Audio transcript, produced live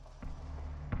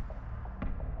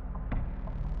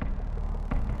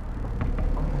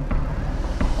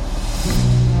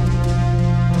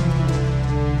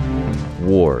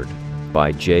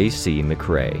by J.C.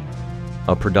 McCrae.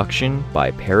 A production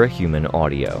by Parahuman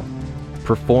Audio.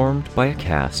 Performed by a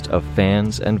cast of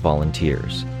fans and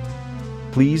volunteers.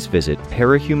 Please visit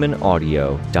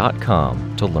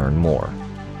parahumanaudio.com to learn more.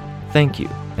 Thank you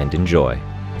and enjoy.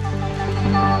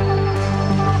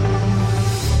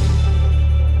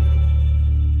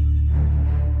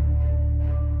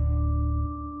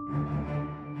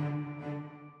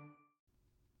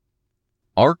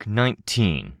 Arc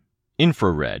 19,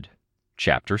 Infrared,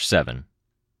 Chapter 7.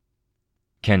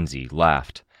 Kenzie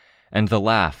laughed, and the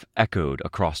laugh echoed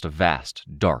across a vast,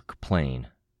 dark plain.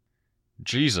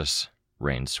 Jesus,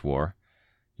 Rain swore.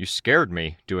 You scared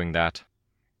me doing that.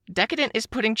 Decadent is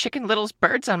putting Chicken Little's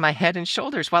birds on my head and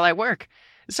shoulders while I work.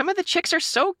 Some of the chicks are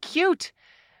so cute.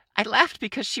 I laughed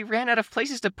because she ran out of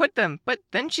places to put them, but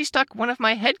then she stuck one of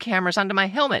my head cameras onto my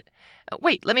helmet.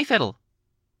 Wait, let me fiddle.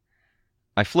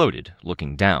 I floated,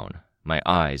 looking down, my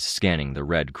eyes scanning the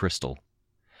red crystal.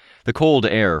 The cold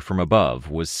air from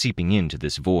above was seeping into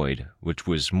this void, which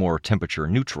was more temperature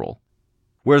neutral.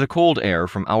 Where the cold air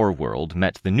from our world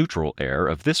met the neutral air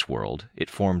of this world, it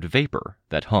formed vapor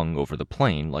that hung over the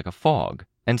plain like a fog,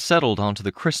 and settled onto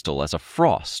the crystal as a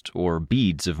frost or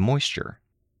beads of moisture.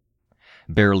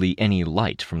 Barely any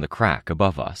light from the crack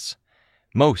above us.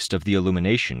 Most of the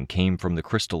illumination came from the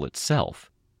crystal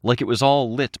itself, like it was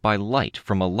all lit by light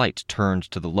from a light turned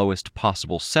to the lowest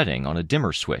possible setting on a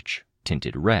dimmer switch,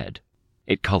 tinted red.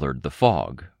 It colored the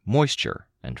fog, moisture,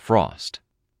 and frost.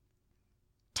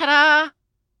 Ta-da!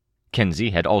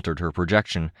 Kenzie had altered her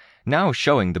projection, now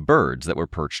showing the birds that were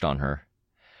perched on her.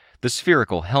 The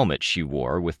spherical helmet she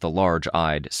wore with the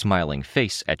large-eyed, smiling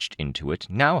face etched into it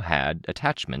now had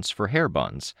attachments for hair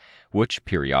buns, which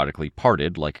periodically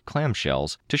parted like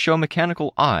clamshells to show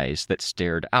mechanical eyes that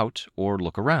stared out or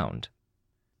look around.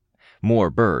 More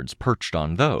birds perched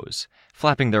on those,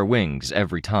 flapping their wings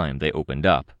every time they opened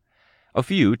up. A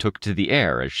few took to the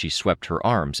air as she swept her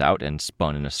arms out and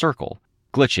spun in a circle,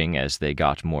 glitching as they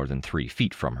got more than 3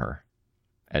 feet from her.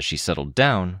 As she settled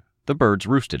down, the birds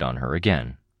roosted on her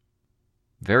again.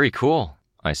 "Very cool,"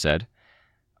 I said.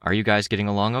 "Are you guys getting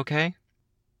along okay?"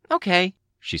 Okay,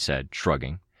 she said,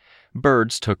 shrugging.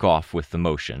 Birds took off with the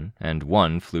motion, and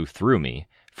one flew through me,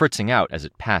 fritzing out as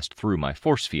it passed through my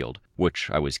force field, which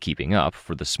I was keeping up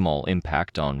for the small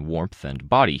impact on warmth and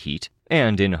body heat,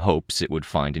 and in hopes it would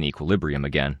find an equilibrium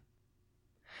again.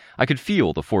 I could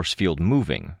feel the force field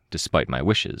moving, despite my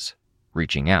wishes,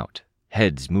 reaching out,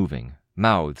 heads moving,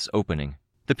 mouths opening.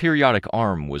 The periodic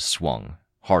arm was swung,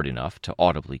 hard enough to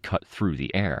audibly cut through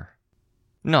the air.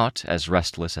 Not as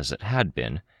restless as it had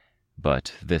been,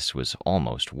 but this was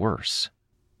almost worse.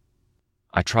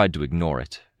 I tried to ignore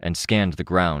it and scanned the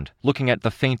ground, looking at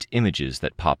the faint images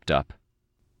that popped up.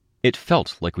 It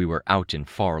felt like we were out in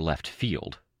far left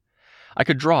field. I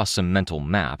could draw some mental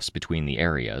maps between the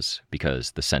areas,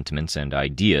 because the sentiments and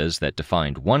ideas that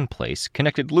defined one place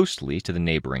connected loosely to the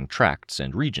neighboring tracts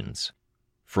and regions.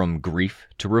 From grief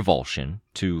to revulsion,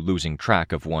 to losing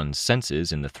track of one's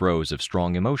senses in the throes of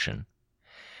strong emotion.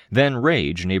 Then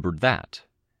rage neighbored that.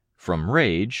 From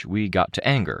rage, we got to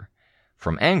anger.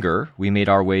 From anger, we made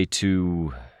our way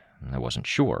to... I wasn't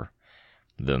sure.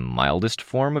 The mildest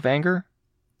form of anger?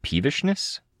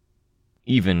 Peevishness?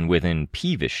 Even within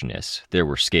peevishness, there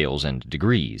were scales and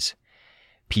degrees.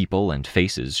 People and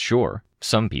faces, sure.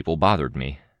 Some people bothered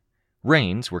me.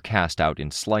 Rains were cast out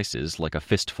in slices like a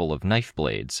fistful of knife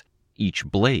blades, each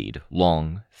blade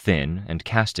long, thin, and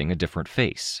casting a different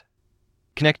face.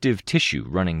 Connective tissue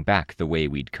running back the way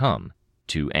we'd come,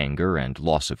 to anger and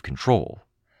loss of control.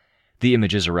 The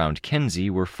images around Kenzie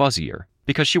were fuzzier,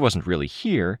 because she wasn't really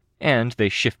here, and they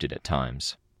shifted at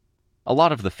times. A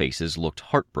lot of the faces looked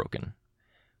heartbroken.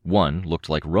 One looked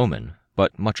like Roman,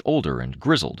 but much older and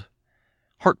grizzled.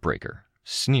 Heartbreaker,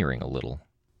 sneering a little.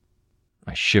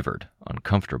 I shivered,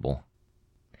 uncomfortable.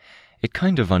 It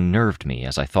kind of unnerved me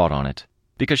as I thought on it,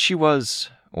 because she was,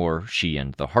 or she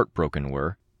and the heartbroken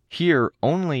were, here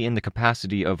only in the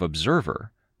capacity of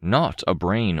observer, not a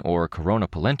brain or corona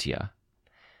palentia.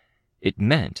 It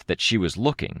meant that she was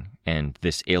looking, and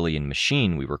this alien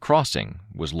machine we were crossing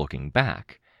was looking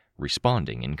back,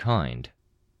 responding in kind.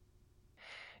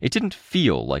 It didn't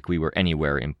feel like we were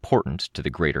anywhere important to the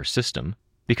greater system,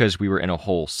 because we were in a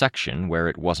whole section where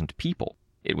it wasn't people,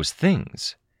 it was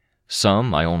things.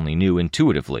 Some I only knew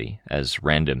intuitively, as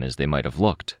random as they might have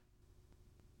looked.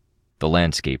 The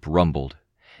landscape rumbled,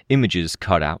 images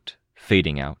cut out,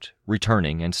 fading out,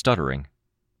 returning and stuttering.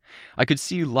 I could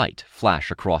see light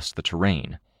flash across the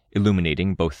terrain,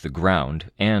 illuminating both the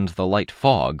ground and the light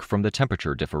fog from the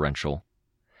temperature differential.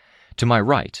 To my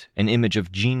right, an image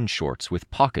of jean shorts with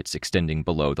pockets extending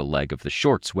below the leg of the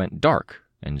shorts went dark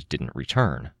and didn't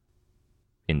return.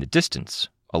 In the distance,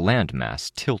 a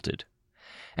landmass tilted.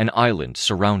 An island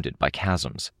surrounded by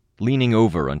chasms, leaning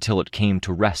over until it came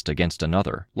to rest against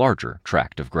another, larger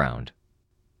tract of ground.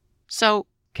 So,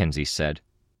 Kenzie said,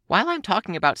 while I'm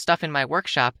talking about stuff in my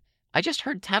workshop, I just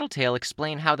heard Tattletale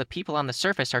explain how the people on the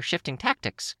surface are shifting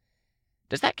tactics.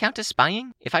 Does that count as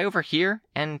spying, if I overhear,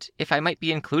 and if I might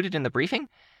be included in the briefing?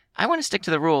 I want to stick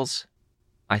to the rules.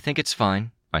 I think it's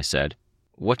fine, I said.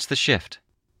 What's the shift?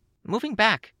 Moving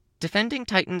back, defending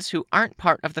Titans who aren't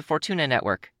part of the Fortuna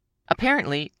network.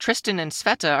 Apparently, Tristan and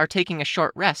Sveta are taking a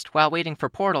short rest while waiting for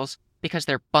portals because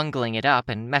they're bungling it up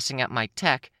and messing up my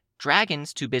tech.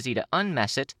 Dragon's too busy to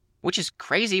unmess it, which is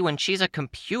crazy when she's a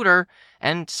computer,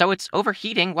 and so it's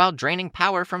overheating while draining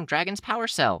power from Dragon's power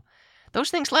cell. Those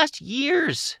things last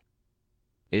years.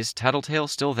 Is Tattletale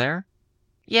still there?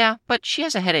 Yeah, but she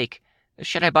has a headache.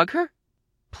 Should I bug her?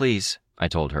 Please, I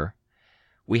told her.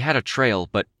 We had a trail,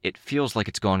 but it feels like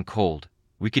it's gone cold.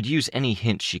 We could use any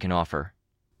hint she can offer.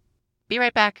 Be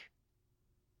right back.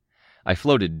 I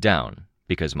floated down,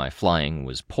 because my flying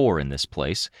was poor in this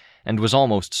place, and was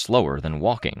almost slower than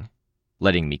walking,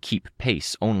 letting me keep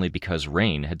pace only because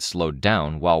Rain had slowed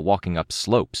down while walking up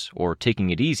slopes or taking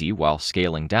it easy while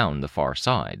scaling down the far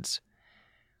sides.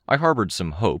 I harbored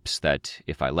some hopes that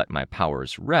if I let my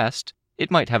powers rest, it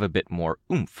might have a bit more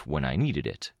oomph when I needed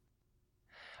it.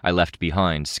 I left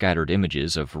behind scattered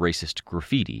images of racist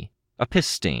graffiti, a piss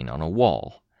stain on a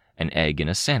wall, an egg in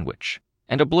a sandwich,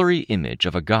 and a blurry image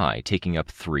of a guy taking up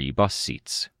 3 bus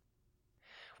seats.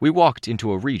 We walked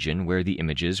into a region where the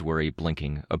images were a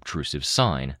blinking, obtrusive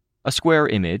sign, a square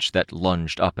image that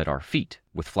lunged up at our feet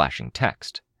with flashing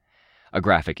text, a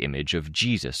graphic image of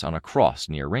Jesus on a cross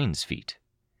near Rain's feet.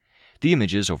 The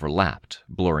images overlapped,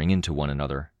 blurring into one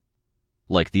another.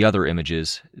 Like the other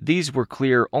images, these were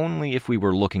clear only if we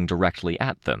were looking directly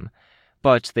at them,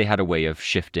 but they had a way of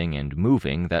shifting and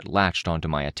moving that latched onto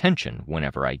my attention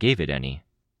whenever I gave it any.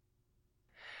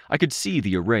 I could see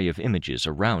the array of images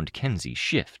around Kenzie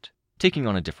shift, taking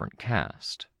on a different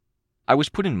cast. I was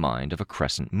put in mind of a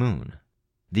crescent moon.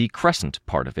 The crescent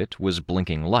part of it was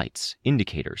blinking lights,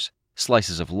 indicators,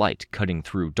 slices of light cutting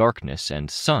through darkness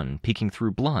and sun peeking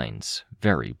through blinds,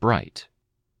 very bright.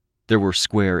 There were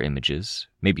square images,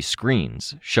 maybe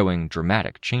screens, showing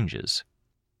dramatic changes.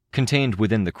 Contained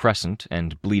within the crescent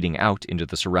and bleeding out into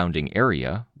the surrounding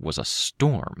area was a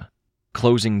storm.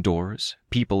 Closing doors,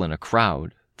 people in a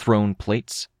crowd, thrown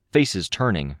plates, faces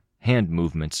turning, hand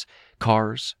movements,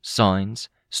 cars, signs,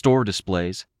 store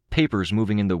displays, papers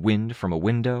moving in the wind from a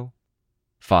window.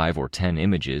 5 or 10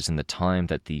 images in the time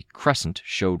that the crescent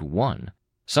showed one,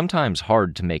 sometimes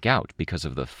hard to make out because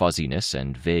of the fuzziness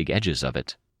and vague edges of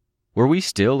it. Were we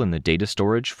still in the data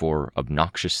storage for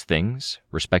obnoxious things,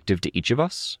 respective to each of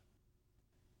us?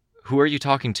 Who are you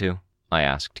talking to? I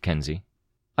asked Kenzie.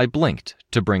 I blinked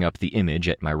to bring up the image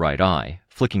at my right eye,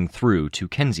 flicking through to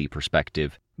Kenzie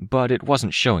perspective, but it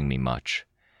wasn't showing me much.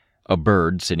 A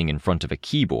bird sitting in front of a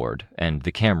keyboard and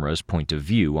the camera's point of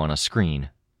view on a screen.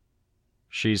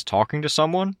 She's talking to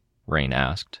someone? Rain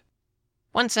asked.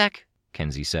 1 sec,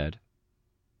 Kenzie said.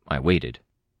 I waited.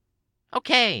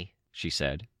 Okay, she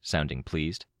said, sounding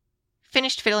pleased.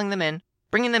 Finished filling them in,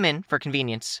 bringing them in for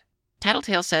convenience.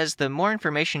 Tattletale says the more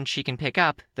information she can pick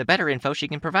up, the better info she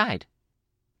can provide.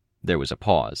 There was a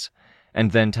pause,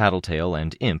 and then Tattletale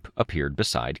and Imp appeared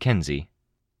beside Kenzie.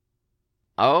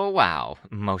 Oh wow,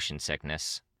 motion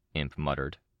sickness, Imp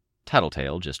muttered.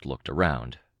 Tattletale just looked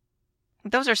around.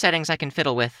 Those are settings I can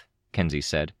fiddle with, Kenzie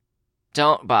said.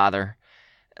 Don't bother.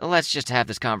 Let's just have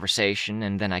this conversation,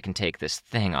 and then I can take this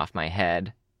thing off my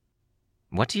head.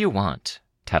 What do you want?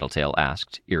 Tattletale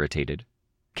asked, irritated.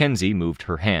 Kenzie moved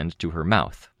her hand to her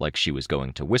mouth like she was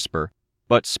going to whisper,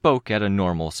 but spoke at a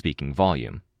normal speaking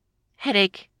volume.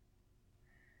 Headache.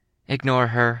 Ignore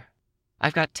her.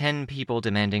 I've got 10 people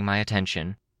demanding my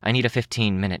attention. I need a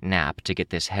 15-minute nap to get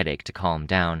this headache to calm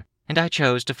down, and I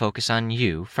chose to focus on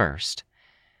you first.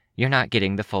 You're not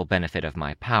getting the full benefit of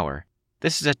my power.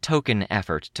 This is a token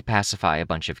effort to pacify a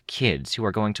bunch of kids who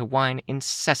are going to whine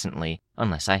incessantly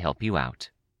unless I help you out.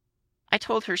 I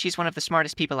told her she's one of the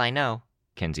smartest people I know,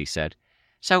 Kenzie said.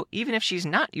 So even if she's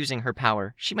not using her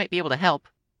power, she might be able to help.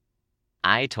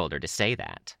 I told her to say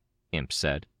that, Imp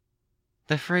said.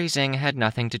 The phrasing had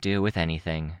nothing to do with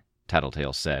anything,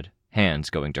 Tattletale said, hands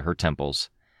going to her temples.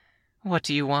 What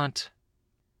do you want?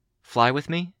 Fly with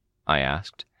me? I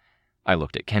asked. I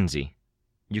looked at Kenzie.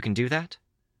 You can do that?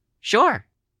 Sure.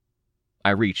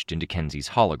 I reached into Kenzie's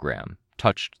hologram,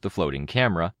 touched the floating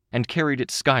camera, and carried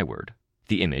it skyward,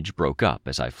 The image broke up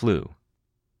as I flew.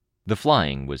 The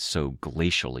flying was so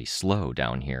glacially slow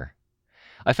down here.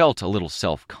 I felt a little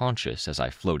self-conscious as I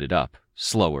floated up,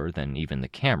 slower than even the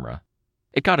camera.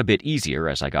 It got a bit easier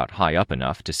as I got high up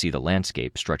enough to see the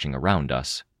landscape stretching around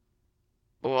us.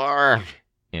 Blarg,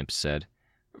 Imp said.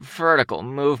 vertical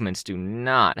movements do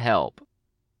not help.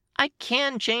 I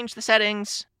can change the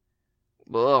settings.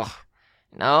 Ugh.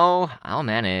 No, I'll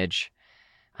manage.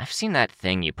 I've seen that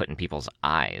thing you put in people's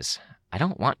eyes. I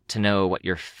don't want to know what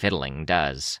your fiddling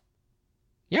does.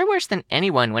 You're worse than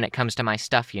anyone when it comes to my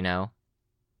stuff, you know.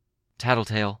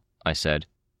 Tattletale, I said.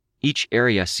 Each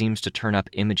area seems to turn up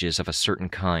images of a certain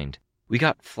kind. We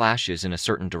got flashes in a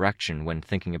certain direction when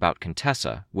thinking about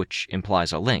Contessa, which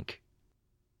implies a link.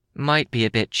 Might be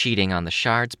a bit cheating on the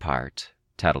shards part,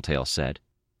 Tattletale said.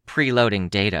 Preloading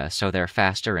data so they're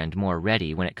faster and more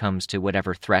ready when it comes to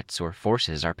whatever threats or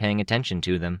forces are paying attention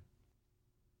to them.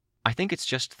 I think it's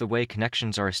just the way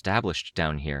connections are established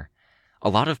down here. A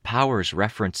lot of powers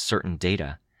reference certain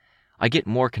data. I get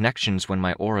more connections when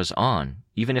my aura's on,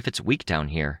 even if it's weak down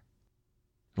here.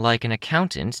 Like an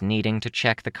accountant needing to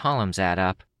check the columns add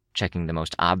up, checking the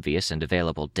most obvious and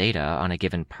available data on a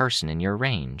given person in your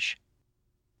range.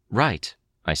 Right,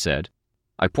 I said.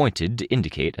 I pointed to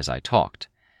indicate as I talked.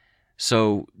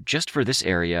 So, just for this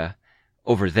area,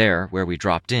 over there where we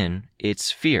dropped in,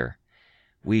 it's fear.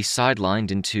 We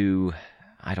sidelined into,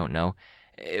 I don't know,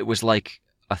 it was like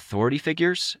authority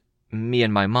figures? Me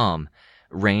and my mom,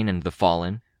 Rain and the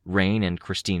Fallen, Rain and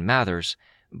Christine Mathers,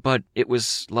 but it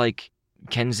was like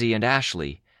Kenzie and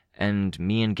Ashley, and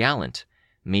me and Gallant,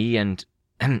 me and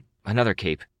another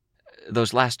cape.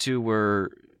 Those last two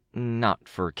were not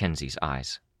for Kenzie's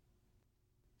eyes.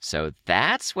 So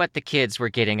that's what the kids were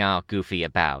getting all goofy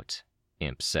about,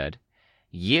 Imp said.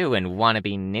 You and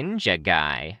wannabe ninja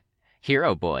guy.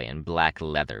 Hero boy in black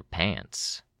leather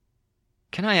pants.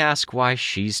 Can I ask why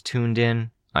she's tuned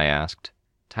in? I asked.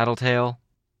 Tattletale?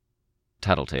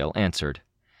 Tattletale answered.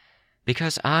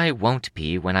 Because I won't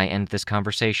be when I end this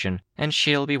conversation, and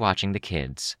she'll be watching the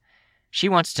kids. She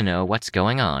wants to know what's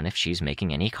going on if she's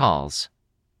making any calls.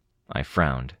 I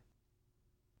frowned.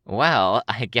 Well,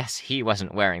 I guess he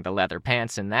wasn't wearing the leather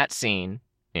pants in that scene,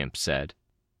 Imp said.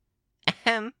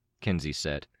 Ahem, Kenzie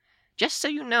said. Just so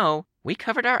you know, we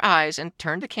covered our eyes and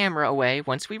turned the camera away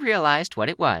once we realized what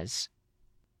it was.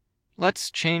 Let's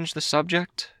change the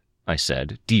subject, I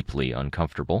said, deeply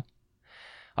uncomfortable.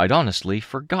 I'd honestly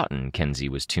forgotten Kenzie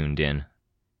was tuned in.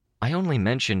 I only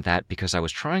mentioned that because I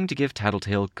was trying to give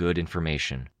Tattletale good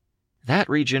information. That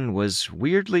region was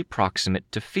weirdly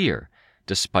proximate to fear,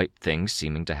 despite things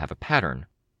seeming to have a pattern.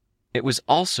 It was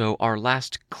also our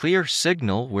last clear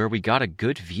signal where we got a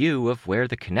good view of where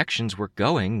the connections were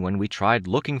going when we tried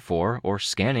looking for or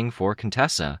scanning for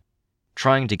Contessa,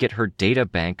 trying to get her data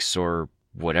banks or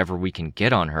whatever we can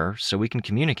get on her so we can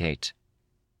communicate.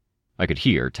 I could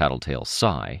hear Tattletale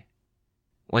sigh.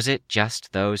 Was it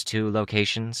just those two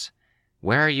locations?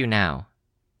 Where are you now?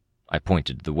 I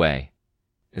pointed the way.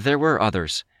 There were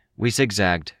others. We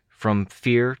zigzagged, from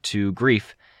fear to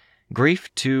grief.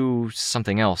 Grief to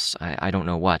something else, I don't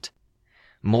know what.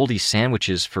 Moldy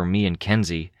sandwiches for me and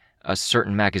Kenzie, a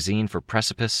certain magazine for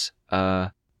Precipice,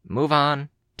 Move on,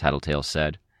 Tattletale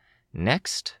said.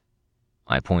 Next?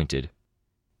 I pointed.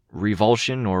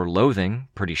 Revulsion or loathing,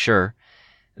 pretty sure.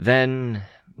 Then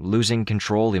losing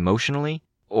control emotionally,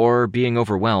 or being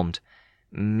overwhelmed.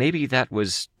 Maybe that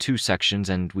was 2 sections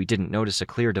and we didn't notice a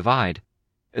clear divide.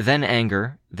 Then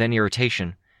anger, then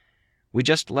irritation. We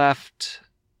just left,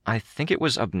 I think it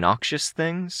was obnoxious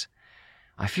things.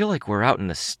 I feel like we're out in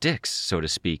the sticks, so to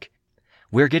speak.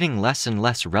 We're getting less and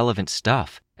less relevant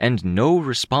stuff, and no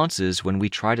responses when we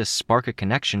try to spark a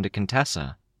connection to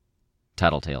Contessa.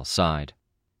 Tattletale sighed.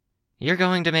 You're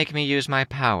going to make me use my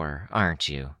power, aren't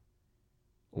you?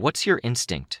 What's your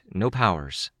instinct? No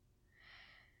powers.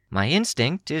 My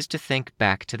instinct is to think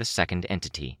back to the second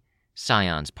entity,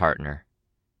 Scion's partner,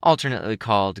 alternately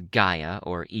called Gaia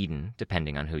or Eden,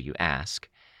 depending on who you ask.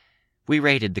 We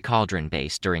raided the Cauldron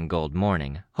base during Gold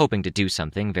Morning, hoping to do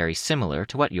something very similar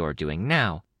to what you're doing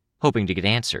now, hoping to get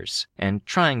answers, and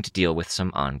trying to deal with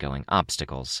some ongoing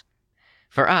obstacles.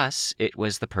 For us, it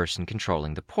was the person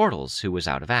controlling the portals who was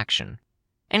out of action.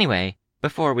 Anyway,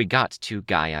 before we got to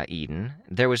Gaia Eden,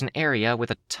 there was an area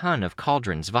with a ton of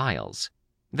Cauldron's vials.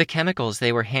 The chemicals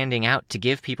they were handing out to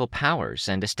give people powers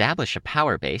and establish a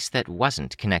power base that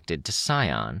wasn't connected to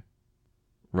Scion.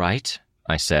 Right,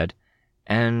 I said.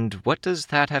 And what does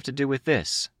that have to do with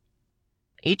this?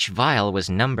 Each vial was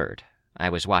numbered. I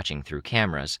was watching through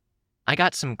cameras. I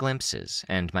got some glimpses,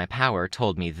 and my power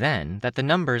told me then that the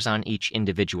numbers on each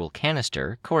individual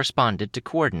canister corresponded to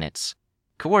coordinates.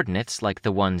 coordinates like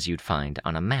the ones you'd find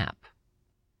on a map.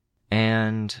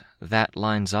 And that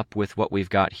lines up with what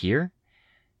we've got here?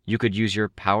 You could use your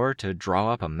power to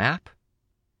draw up a map?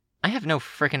 I have no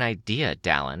frickin' idea,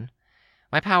 Dallin.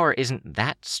 My power isn't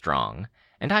that strong,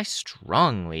 and I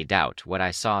strongly doubt what I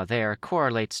saw there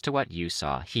correlates to what you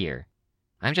saw here.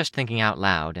 I'm just thinking out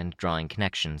loud and drawing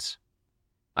connections.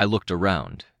 I looked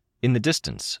around. In the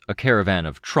distance, a caravan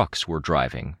of trucks were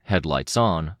driving, headlights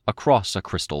on, across a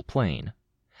crystal plain.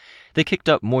 They kicked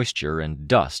up moisture and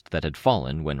dust that had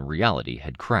fallen when reality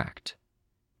had cracked.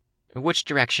 Which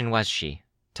direction was she?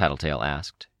 Tattletale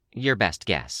asked. Your best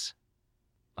guess.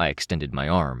 I extended my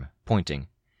arm, pointing.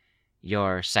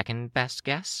 Your second best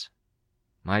guess?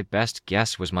 My best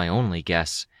guess was my only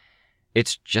guess.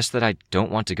 It's just that I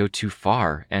don't want to go too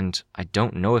far, and I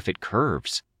don't know if it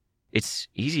curves. It's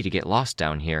easy to get lost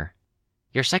down here.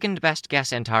 Your second best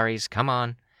guess, Antares, come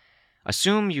on.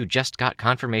 Assume you just got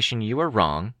confirmation you were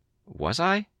wrong. Was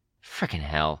I? Frickin'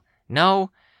 hell.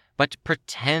 No, but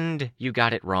pretend you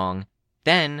got it wrong.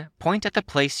 Then point at the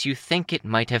place you think it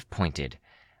might have pointed.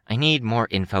 I need more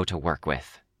info to work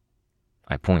with.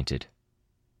 I pointed.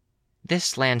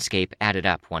 This landscape added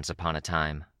up once upon a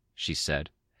time, she said.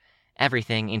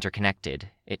 Everything interconnected.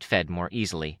 It fed more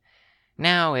easily.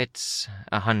 Now it's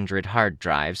 100 hard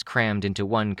drives crammed into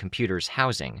one computer's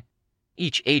housing.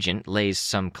 Each agent lays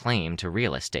some claim to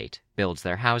real estate, builds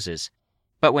their houses.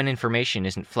 But when information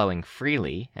isn't flowing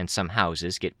freely and some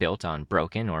houses get built on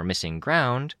broken or missing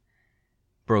ground...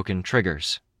 Broken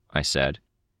triggers, I said.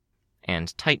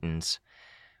 And titans.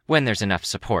 When there's enough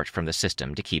support from the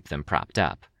system to keep them propped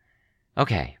up.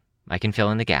 Okay, I can fill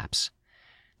in the gaps.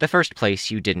 The first place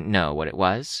you didn't know what it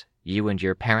was, you and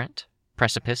your parent,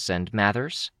 Precipice and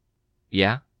Mathers?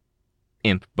 Yeah?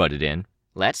 Imp butted in.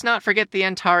 Let's not forget the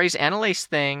Antares Annalase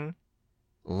thing.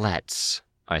 Let's,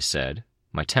 I said,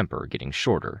 my temper getting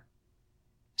shorter.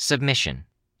 Submission,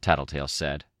 Tattletale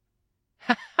said.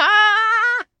 Ha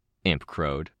ha! Imp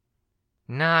crowed.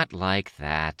 Not like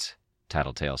that,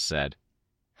 Tattletale said.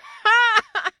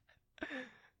 Ha!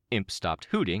 Imp stopped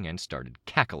hooting and started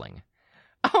cackling.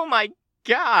 Oh my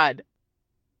God!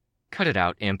 Cut it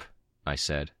out, Imp, I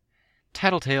said.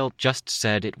 Tattletale just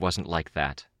said it wasn't like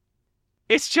that.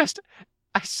 It's just,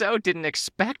 I so didn't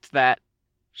expect that.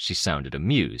 She sounded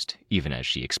amused, even as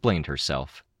she explained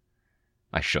herself.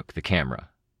 I shook the camera.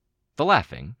 The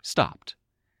laughing stopped.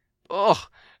 Ugh,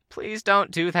 please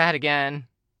don't do that again.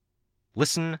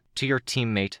 Listen to your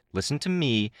teammate, listen to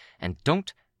me, and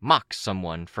don't mock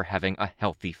someone for having a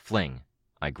healthy fling,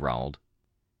 I growled.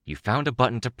 You found a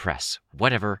button to press,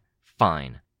 whatever,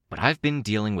 fine. But I've been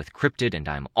dealing with Cryptid and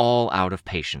I'm all out of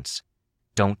patience.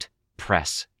 Don't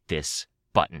press this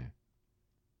button.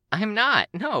 I'm not.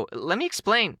 No, let me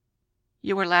explain.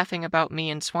 You were laughing about me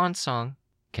in Swan Song,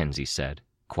 Kenzie said,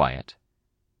 quiet.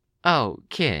 Oh,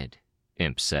 kid,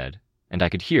 Imp said, and I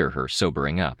could hear her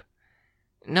sobering up.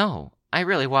 No, I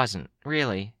really wasn't,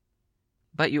 really.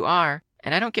 But you are,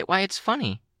 and I don't get why it's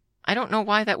funny. I don't know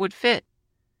why that would fit.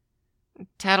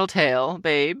 Tattletale,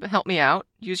 babe, help me out.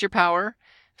 Use your power.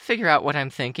 Figure out what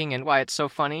I'm thinking and why it's so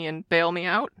funny and bail me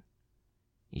out.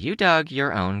 You dug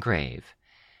your own grave.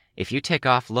 If you tick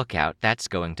off Lookout, that's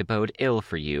going to bode ill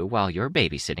for you while you're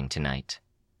babysitting tonight.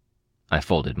 I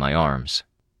folded my arms.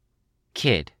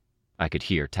 Kid, I could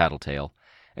hear Tattletale,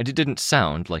 and it didn't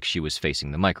sound like she was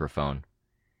facing the microphone.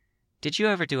 Did you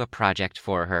ever do a project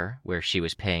for her where she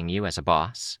was paying you as a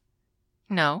boss?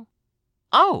 No.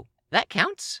 Oh, that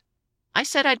counts. I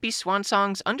said I'd be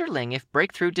Swansong's underling if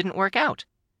Breakthrough didn't work out.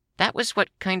 That was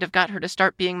what kind of got her to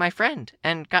start being my friend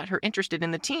and got her interested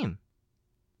in the team.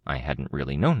 I hadn't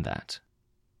really known that.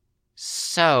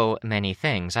 So many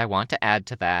things I want to add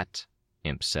to that,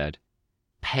 Imp said.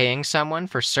 Paying someone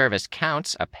for service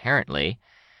counts, apparently.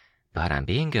 But I'm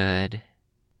being good.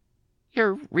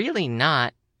 You're really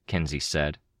not, Kenzie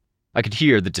said. I could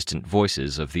hear the distant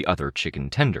voices of the other chicken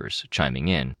tenders chiming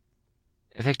in.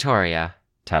 Victoria,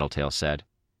 Tattletale said.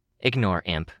 Ignore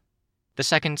Imp. The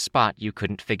second spot you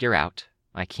couldn't figure out.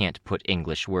 I can't put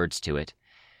English words to it.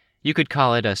 You could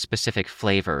call it a specific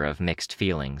flavor of mixed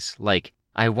feelings, like,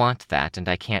 I want that and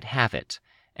I can't have it,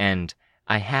 and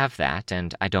I have that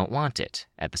and I don't want it,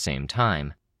 at the same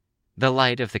time. The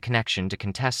light of the connection to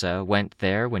Contessa went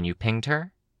there when you pinged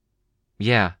her?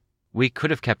 Yeah, we could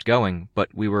have kept going,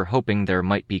 but we were hoping there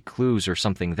might be clues or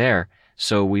something there,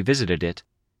 so we visited it.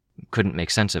 Couldn't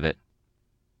make sense of it.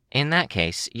 In that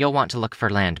case, you'll want to look for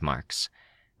landmarks.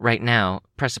 Right now,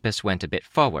 Precipice went a bit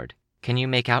forward. Can you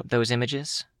make out those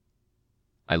images?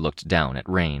 I looked down at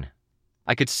Rain.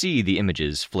 I could see the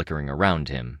images flickering around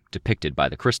him, depicted by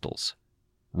the crystals.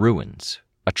 Ruins,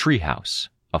 a treehouse,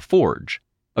 a forge,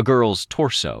 A girl's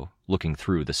torso, looking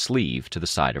through the sleeve to the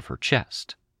side of her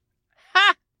chest.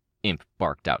 Ha! Imp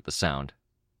barked out the sound.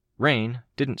 Rain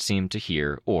didn't seem to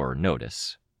hear or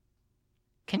notice.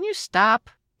 Can you stop?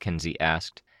 Kenzie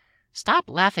asked. Stop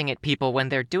laughing at people when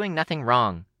they're doing nothing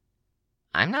wrong.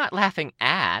 I'm not laughing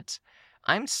at.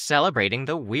 I'm celebrating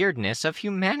the weirdness of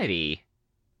humanity.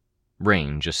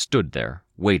 Rain just stood there,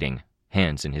 waiting,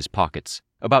 hands in his pockets,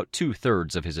 about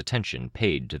 2/3 of his attention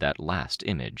paid to that last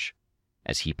image.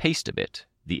 As he paced a bit,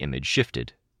 the image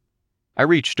shifted. I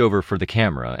reached over for the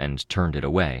camera and turned it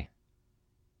away.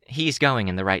 He's going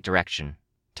in the right direction,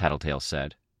 Tattletale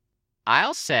said.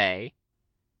 I'll say.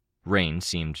 Rain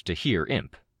seemed to hear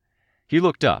Imp. He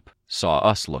looked up, saw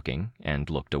us looking, and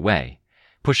looked away,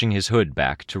 pushing his hood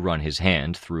back to run his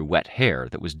hand through wet hair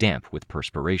that was damp with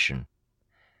perspiration.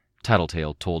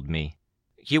 Tattletale told me,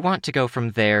 You want to go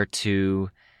from there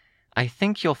to... I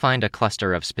think you'll find a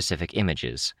cluster of specific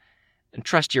images.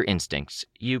 Trust your instincts.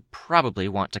 You probably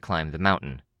want to climb the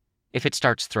mountain. If it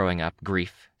starts throwing up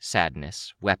grief,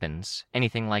 sadness, weapons,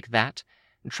 anything like that,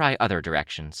 try other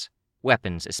directions.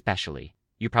 Weapons especially.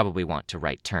 You probably want to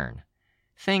right turn.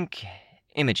 Think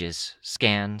images,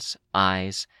 scans,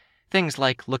 eyes, things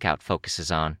like Lookout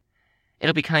focuses on.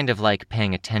 It'll be kind of like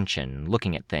paying attention,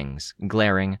 looking at things,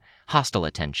 glaring, hostile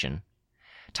attention.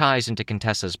 Ties into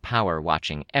Contessa's power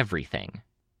watching everything.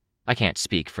 I can't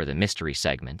speak for the mystery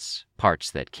segments, parts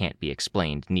that can't be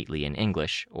explained neatly in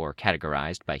English or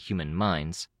categorized by human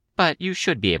minds, but you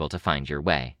should be able to find your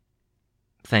way.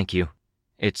 Thank you.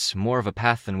 It's more of a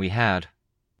path than we had.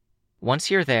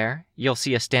 Once you're there, you'll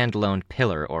see a standalone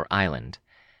pillar or island,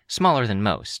 smaller than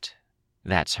most.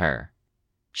 That's her.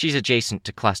 She's adjacent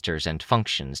to clusters and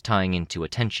functions tying into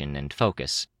attention and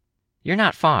focus. You're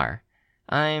not far.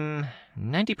 I'm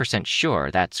 90%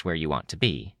 sure that's where you want to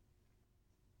be.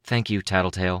 Thank you,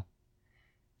 Tattletale.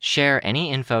 Share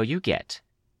any info you get.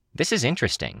 This is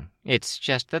interesting. It's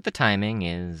just that the timing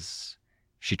is...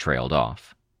 She trailed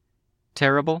off.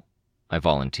 Terrible? I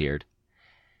volunteered.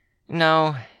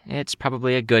 No, it's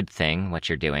probably a good thing, what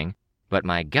you're doing, but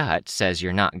my gut says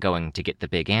you're not going to get the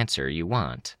big answer you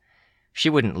want. She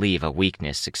wouldn't leave a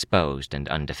weakness exposed and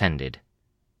undefended.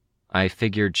 I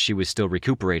figured she was still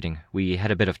recuperating. We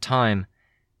had a bit of time.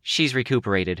 She's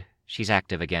recuperated. She's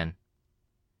active again.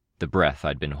 The breath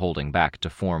I'd been holding back to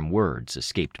form words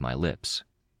escaped my lips.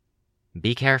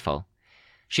 Be careful.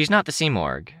 She's not the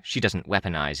Simorg. She doesn't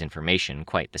weaponize information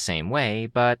quite the same way,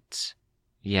 but...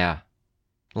 Yeah.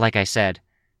 Like I said,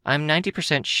 I'm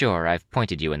 90% sure I've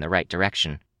pointed you in the right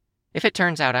direction. If it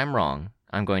turns out I'm wrong,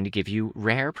 I'm going to give you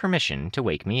rare permission to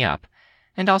wake me up,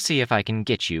 and I'll see if I can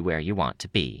get you where you want to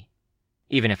be.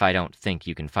 Even if I don't think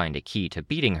you can find a key to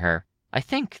beating her, I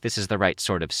think this is the right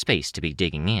sort of space to be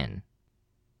digging in.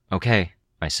 Okay,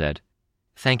 I said.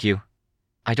 Thank you.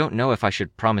 I don't know if I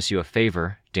should promise you a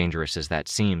favor, dangerous as that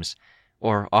seems,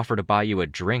 or offer to buy you a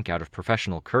drink out of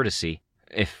professional courtesy,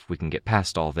 if we can get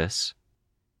past all this.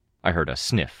 I heard a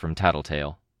sniff from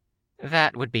Tattletale.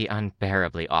 That would be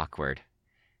unbearably awkward.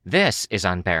 This is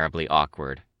unbearably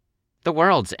awkward. The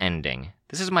world's ending.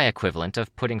 This is my equivalent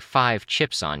of putting 5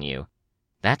 chips on you.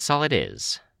 That's all it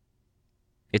is.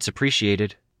 It's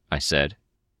appreciated, I said.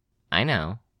 I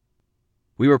know.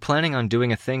 We were planning on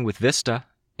doing a thing with Vista,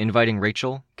 inviting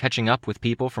Rachel, catching up with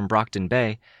people from Brockton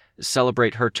Bay,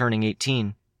 celebrate her turning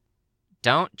 18.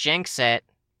 Don't jinx it,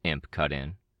 Imp cut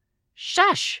in.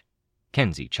 Shush,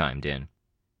 Kenzie chimed in.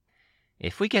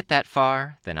 If we get that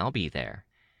far, then I'll be there.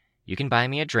 You can buy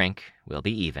me a drink, we'll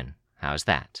be even. How's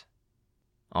that?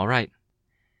 All right.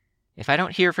 If I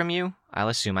don't hear from you, I'll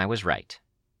assume I was right.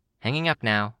 Hanging up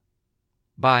now.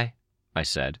 Bye, I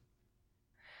said.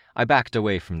 I backed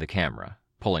away from the camera,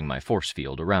 pulling my force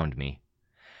field around me.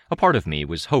 A part of me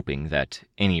was hoping that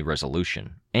any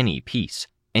resolution, any peace,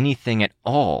 anything at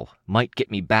all might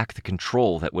get me back the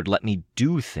control that would let me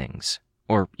do things,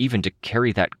 or even to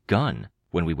carry that gun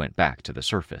when we went back to the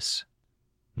surface.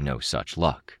 No such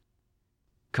luck.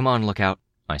 Come on, Lookout,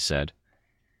 I said.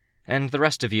 And the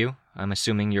rest of you, I'm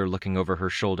assuming you're looking over her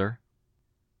shoulder?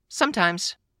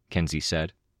 Sometimes, Kenzie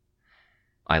said.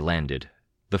 I landed,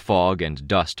 the fog and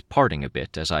dust parting a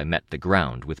bit as I met the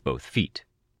ground with both feet.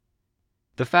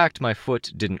 The fact my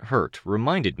foot didn't hurt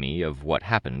reminded me of what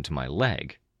happened to my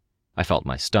leg. I felt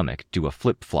my stomach do a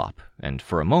flip-flop, and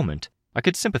for a moment, I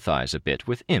could sympathize a bit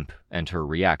with Imp and her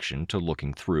reaction to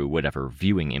looking through whatever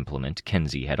viewing implement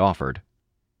Kenzie had offered.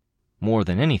 More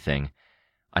than anything,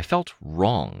 I felt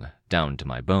wrong down to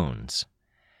my bones.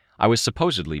 I was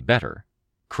supposedly better.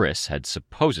 Chris had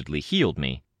supposedly healed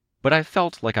me, but I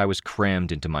felt like I was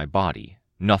crammed into my body,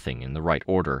 nothing in the right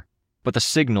order. But the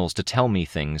signals to tell me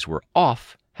things were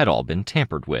off had all been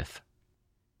tampered with.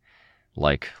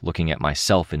 Like looking at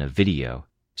myself in a video,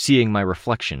 seeing my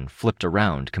reflection flipped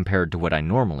around compared to what I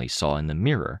normally saw in the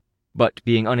mirror, but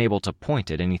being unable to point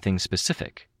at anything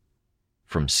specific.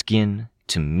 From skin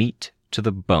to meat to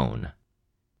the bone.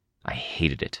 I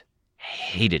hated it.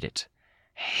 Hated it.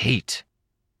 Hate.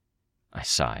 I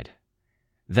sighed.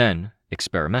 Then,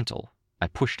 experimental, I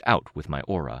pushed out with my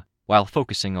aura, while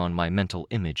focusing on my mental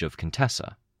image of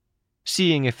Contessa,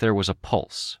 seeing if there was a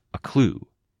pulse, a clue,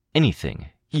 anything,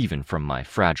 even from my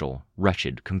fragile,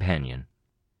 wretched companion.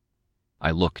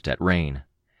 I looked at Rain.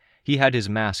 He had his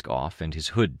mask off and his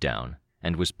hood down,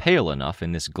 and was pale enough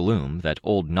in this gloom that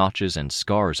old notches and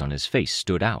scars on his face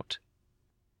stood out.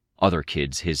 Other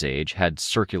kids his age had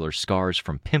circular scars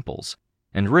from pimples,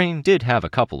 and Rain did have a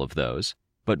couple of those,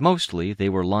 but mostly they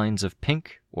were lines of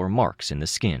pink or marks in the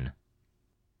skin.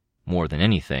 More than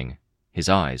anything, his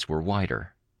eyes were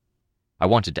wider. I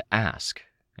wanted to ask,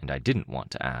 and I didn't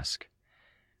want to ask.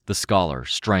 The scholar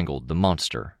strangled the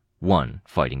monster, one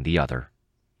fighting the other.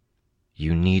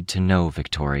 "You need to know,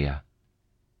 Victoria."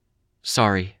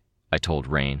 "Sorry," I told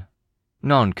Rain,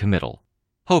 non-committal,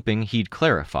 hoping he'd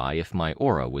clarify if my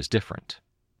aura was different.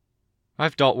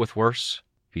 "I've dealt with worse,"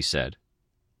 he said.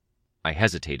 I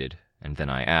hesitated, and then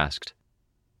I asked,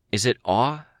 "Is it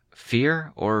awe,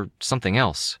 fear, or something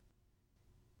else?"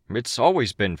 "It's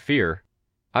always been fear.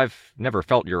 I've never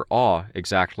felt your awe,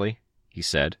 exactly," he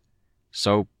said.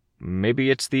 "So maybe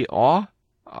it's the awe?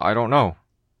 I don't know."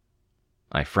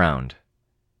 I frowned.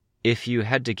 "If you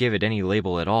had to give it any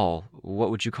label at all, what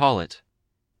would you call it?"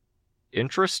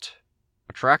 "Interest?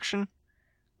 Attraction?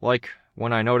 Like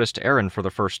when I noticed Aaron for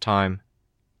the first time."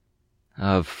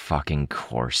 Of fucking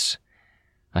course.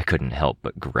 I couldn't help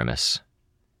but grimace.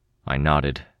 I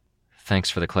nodded. "Thanks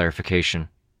for the clarification."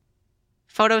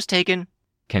 "Photos taken,"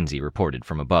 Kenzie reported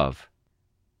from above.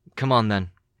 "Come on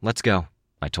then, let's go,"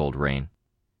 I told Rain.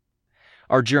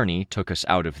 Our journey took us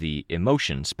out of the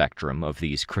emotion spectrum of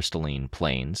these crystalline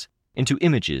planes into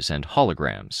images and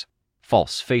holograms,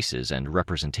 false faces and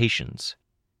representations.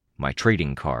 My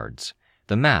trading cards,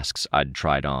 the masks I'd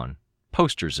tried on,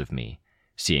 posters of me,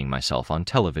 seeing myself on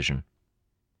television.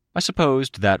 I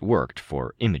supposed that worked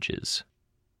for images.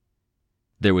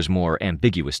 There was more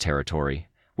ambiguous territory,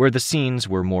 where the scenes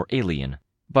were more alien,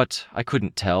 but I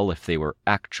couldn't tell if they were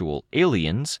actual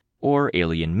aliens or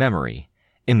alien memory,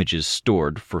 images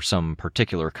stored for some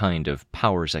particular kind of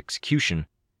powers execution,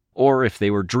 or if they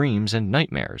were dreams and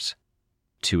nightmares.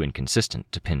 Too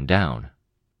inconsistent to pin down.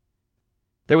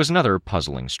 There was another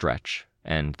puzzling stretch,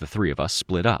 and the three of us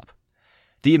split up.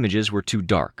 The images were too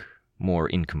dark, more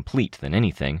incomplete than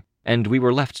anything, and we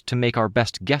were left to make our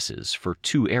best guesses for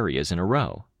 2 areas in a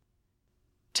row.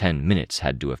 10 minutes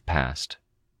had to have passed.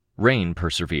 Rain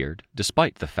persevered,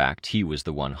 despite the fact he was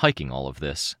the one hiking all of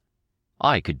this.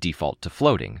 I could default to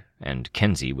floating, and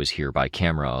Kenzie was here by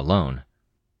camera alone.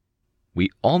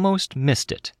 We almost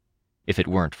missed it. If it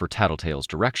weren't for Tattletale's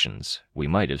directions, we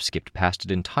might have skipped past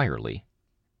it entirely.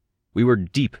 We were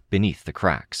deep beneath the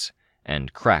cracks,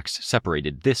 and cracks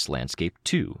separated this landscape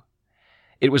too.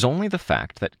 It was only the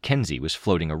fact that Kenzie was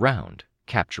floating around,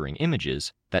 capturing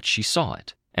images, that she saw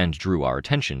it, and drew our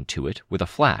attention to it with a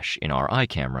flash in our eye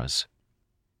cameras.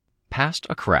 Past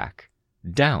a crack,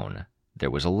 down,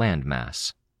 there was a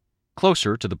landmass,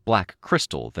 closer to the black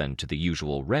crystal than to the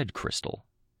usual red crystal.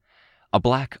 A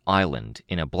black island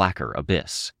in a blacker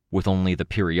abyss, with only the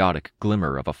periodic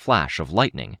glimmer of a flash of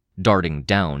lightning darting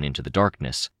down into the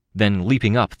darkness, then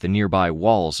leaping up the nearby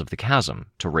walls of the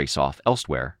chasm to race off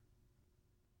elsewhere.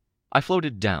 I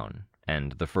floated down,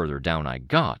 and the further down I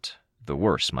got, the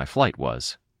worse my flight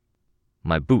was.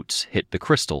 My boots hit the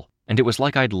crystal, and it was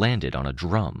like I'd landed on a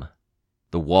drum.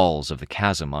 The walls of the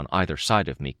chasm on either side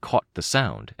of me caught the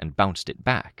sound and bounced it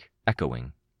back,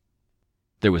 echoing.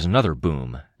 There was another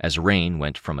boom as Rain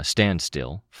went from a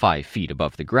standstill 5 feet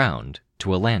above the ground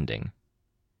to a landing.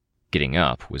 Getting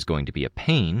up was going to be a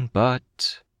pain,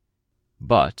 but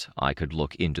I could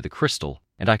look into the crystal,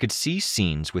 and I could see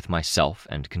scenes with myself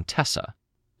and Contessa,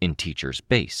 in Teacher's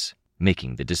base,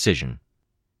 making the decision.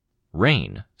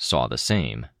 Rain saw the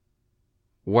same.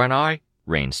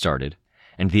 Rain started,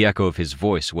 and the echo of his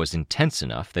voice was intense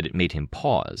enough that it made him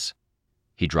pause.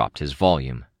 He dropped his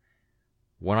volume.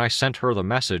 "When I sent her the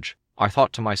message, I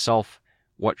thought to myself,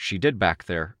 what she did back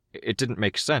there, it didn't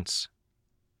make sense."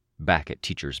 Back at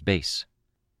Teacher's base.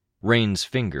 Rain's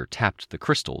finger tapped the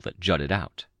crystal that jutted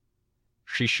out.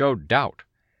 "She showed doubt.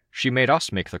 She made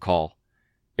us make the call.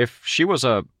 If she was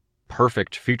a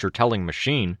perfect future-telling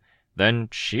machine, then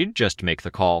she'd just make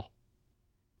the call."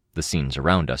 The scenes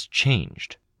around us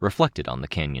changed, reflected on the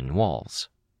canyon walls.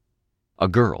 A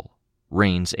girl,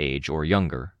 Rain's age or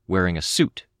younger, wearing a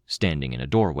suit, standing in a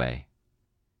doorway.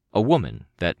 A woman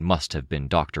that must have been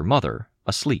Dr. Mother,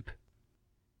 asleep.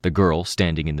 The girl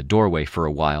standing in the doorway for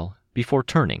a while before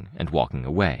turning and walking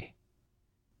away.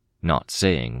 Not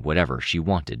saying whatever she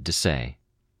wanted to say.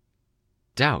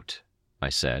 Doubt, I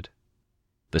said.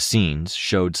 The scenes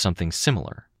showed something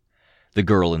similar. The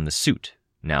girl in the suit,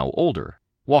 now older,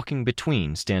 walking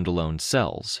between standalone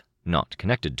cells, not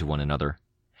connected to one another,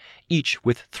 each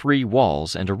with 3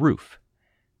 walls and a roof.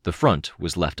 The front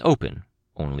was left open,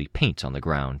 only paint on the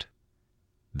ground.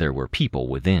 There were people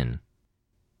within.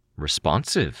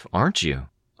 Responsive, aren't you?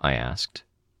 I asked.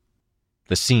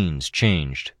 The scenes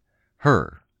changed.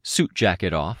 Her, suit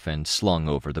jacket off and slung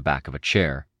over the back of a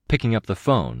chair, picking up the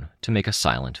phone to make a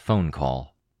silent phone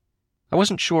call. I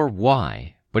wasn't sure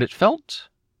why, but it felt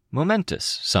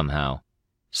momentous somehow.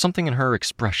 Something in her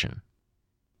expression.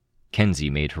 Kenzie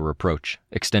made her approach,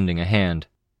 extending a hand.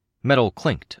 Metal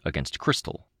clinked against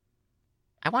crystal.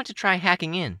 I want to try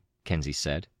hacking in, Kenzie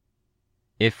said.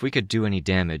 If we could do any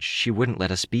damage, she wouldn't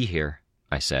let us be here,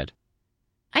 I said.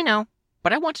 I know,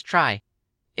 but I want to try.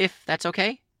 If that's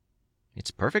okay?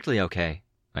 It's perfectly okay,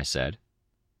 I said.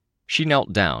 She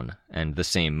knelt down, and the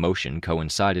same motion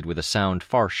coincided with a sound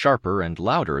far sharper and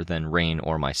louder than Rain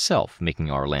or myself making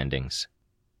our landings.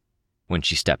 When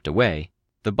she stepped away,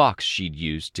 the box she'd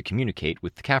used to communicate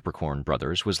with the Capricorn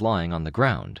brothers was lying on the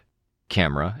ground,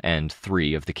 camera and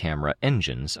 3 of the camera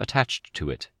engines attached to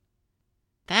it.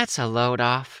 That's a load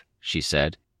off, she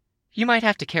said. You might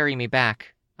have to carry me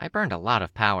back. I burned a lot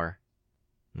of power.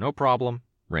 No problem,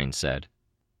 Rain said.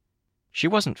 She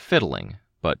wasn't fiddling,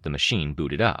 but the machine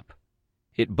booted up.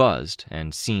 It buzzed,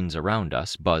 and scenes around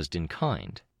us buzzed in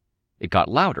kind. It got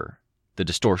louder. The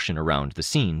distortion around the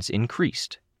scenes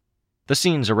increased. The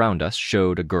scenes around us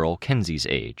showed a girl Kenzie's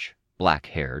age,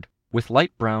 black-haired, with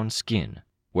light brown skin,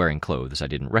 wearing clothes I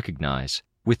didn't recognize,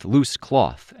 with loose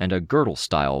cloth and a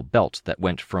girdle-style belt that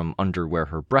went from under where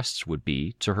her breasts would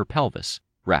be to her pelvis,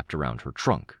 wrapped around her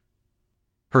trunk.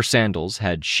 Her sandals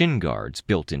had shin guards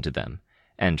built into them,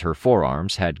 and her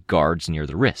forearms had guards near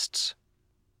the wrists.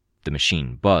 The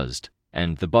machine buzzed,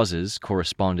 and the buzzes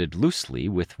corresponded loosely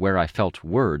with where I felt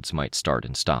words might start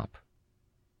and stop.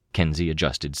 Kenzie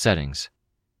adjusted settings.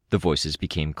 The voices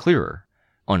became clearer,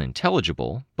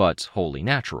 unintelligible, but wholly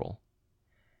natural.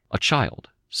 A child,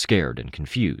 scared and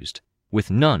confused,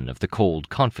 with none of the cold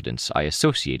confidence I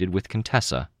associated with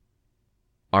Contessa.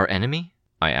 Our enemy?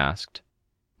 I asked.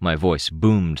 My voice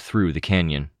boomed through the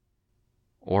canyon.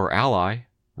 Or ally,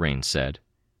 Rain said.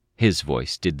 His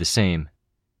voice did the same.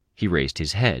 He raised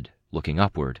his head, looking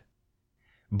upward.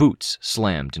 Boots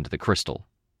slammed into the crystal.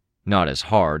 Not as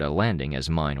hard a landing as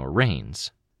mine or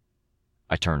Rain's.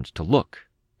 I turned to look,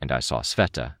 and I saw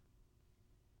Sveta.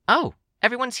 Oh,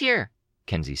 everyone's here,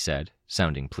 Kenzie said,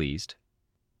 sounding pleased.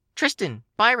 Tristan,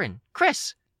 Byron,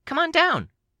 Chris, come on down.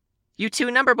 You too,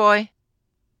 number boy.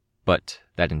 But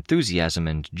that enthusiasm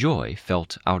and joy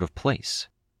felt out of place.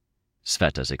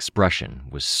 Sveta's expression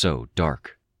was so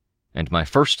dark, and my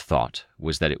first thought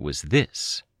was that it was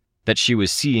this, that she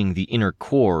was seeing the inner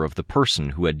core of the person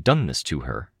who had done this to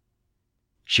her.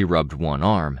 She rubbed one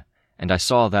arm, and I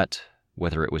saw that,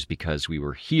 whether it was because we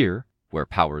were here, where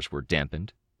powers were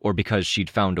dampened, or because she'd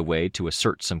found a way to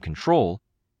assert some control,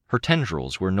 her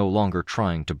tendrils were no longer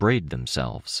trying to braid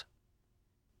themselves.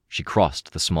 She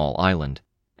crossed the small island,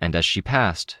 and as she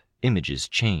passed, images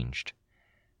changed.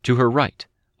 To her right,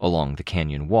 along the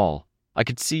canyon wall, I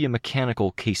could see a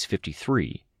mechanical Case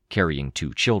 53 carrying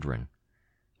 2 children.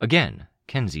 Again,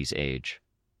 Kenzie's age.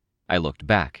 I looked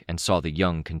back and saw the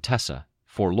young Contessa,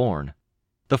 forlorn,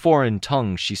 the foreign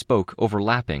tongue she spoke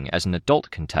overlapping as an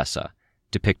adult Contessa,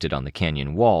 depicted on the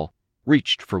canyon wall,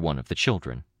 reached for one of the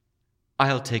children.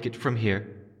 "I'll take it from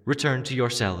here. Return to your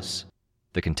cells,"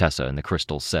 the Contessa in the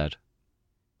crystal said.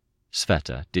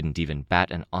 Sveta didn't even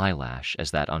bat an eyelash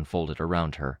as that unfolded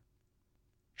around her.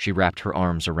 She wrapped her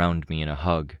arms around me in a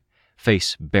hug,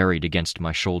 face buried against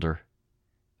my shoulder.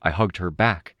 I hugged her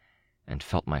back and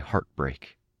felt my heart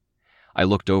break. I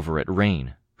looked over at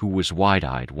Rain, who was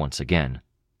wide-eyed once again.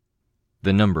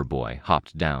 The number boy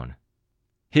hopped down.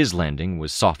 His landing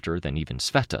was softer than even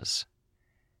Sveta's.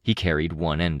 He carried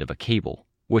one end of a cable,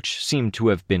 which seemed to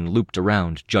have been looped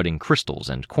around jutting crystals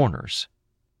and corners.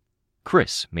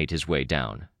 Chris made his way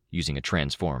down, using a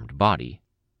transformed body.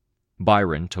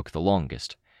 Byron took the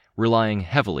longest, relying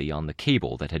heavily on the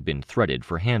cable that had been threaded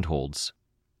for handholds.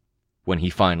 When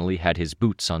he finally had his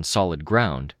boots on solid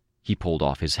ground, he pulled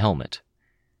off his helmet.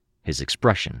 His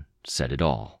expression said it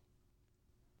all.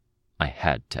 I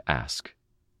had to ask,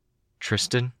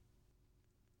 "Tristan?"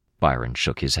 Byron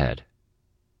shook his head.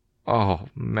 "Oh,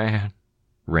 man,"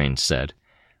 Rain said,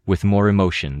 with more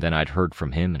emotion than I'd heard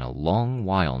from him in a long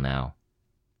while now.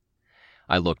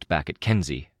 I looked back at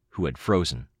Kenzie, who had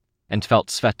frozen, and felt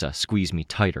Sveta squeeze me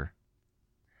tighter.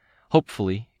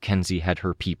 Hopefully, Kenzie had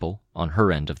her people on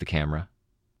her end of the camera.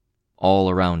 All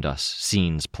around us,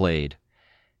 scenes played.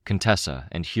 Contessa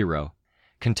and Hero,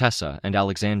 Contessa and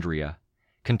Alexandria,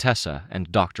 Contessa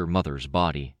and Dr. Mother's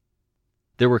body.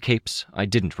 There were capes I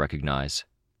didn't recognize.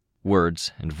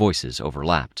 Words and voices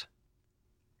overlapped.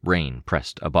 Rain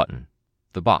pressed a button.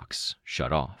 The box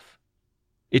shut off.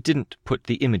 It didn't put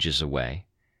the images away,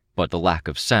 but the lack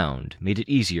of sound made it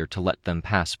easier to let them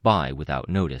pass by without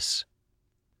notice.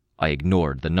 I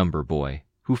ignored the number boy,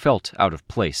 who felt out of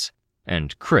place,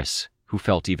 and Chris, who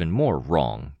felt even more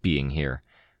wrong being here,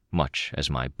 much as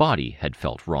my body had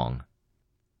felt wrong.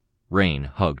 Rain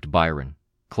hugged Byron,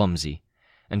 clumsy,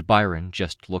 and Byron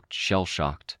just looked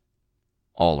shell-shocked.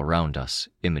 All around us,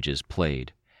 images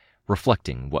played,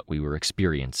 reflecting what we were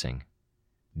experiencing.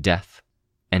 Death,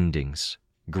 endings,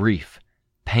 grief,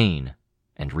 pain,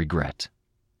 and regret.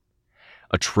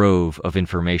 A trove of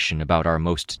information about our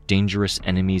most dangerous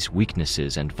enemies'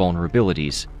 weaknesses and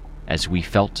vulnerabilities as we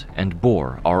felt and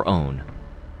bore our own.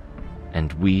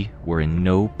 And we were in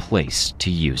no place to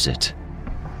use it.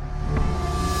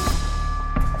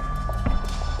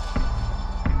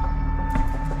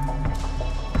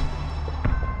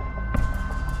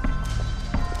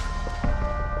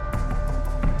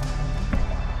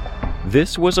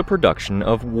 This was a production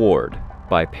of Ward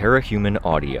by Parahuman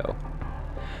Audio.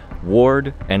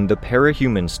 Ward and the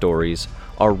Parahuman stories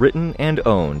are written and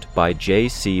owned by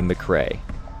J.C. McCrae.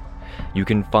 You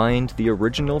can find the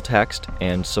original text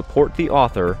and support the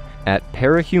author at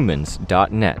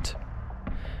parahumans.net.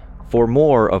 For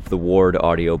more of the Ward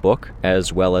audiobook,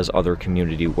 as well as other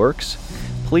community works,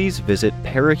 please visit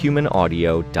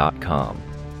parahumanaudio.com.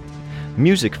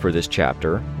 Music for this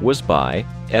chapter was by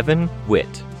Evan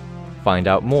Witt. Find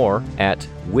out more at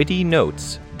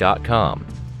wittynotes.com.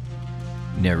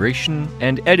 Narration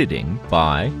and editing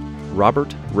by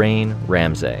Robert Rain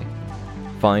Ramsay.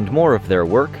 Find more of their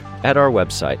work at our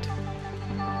website.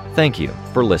 Thank you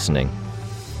for listening.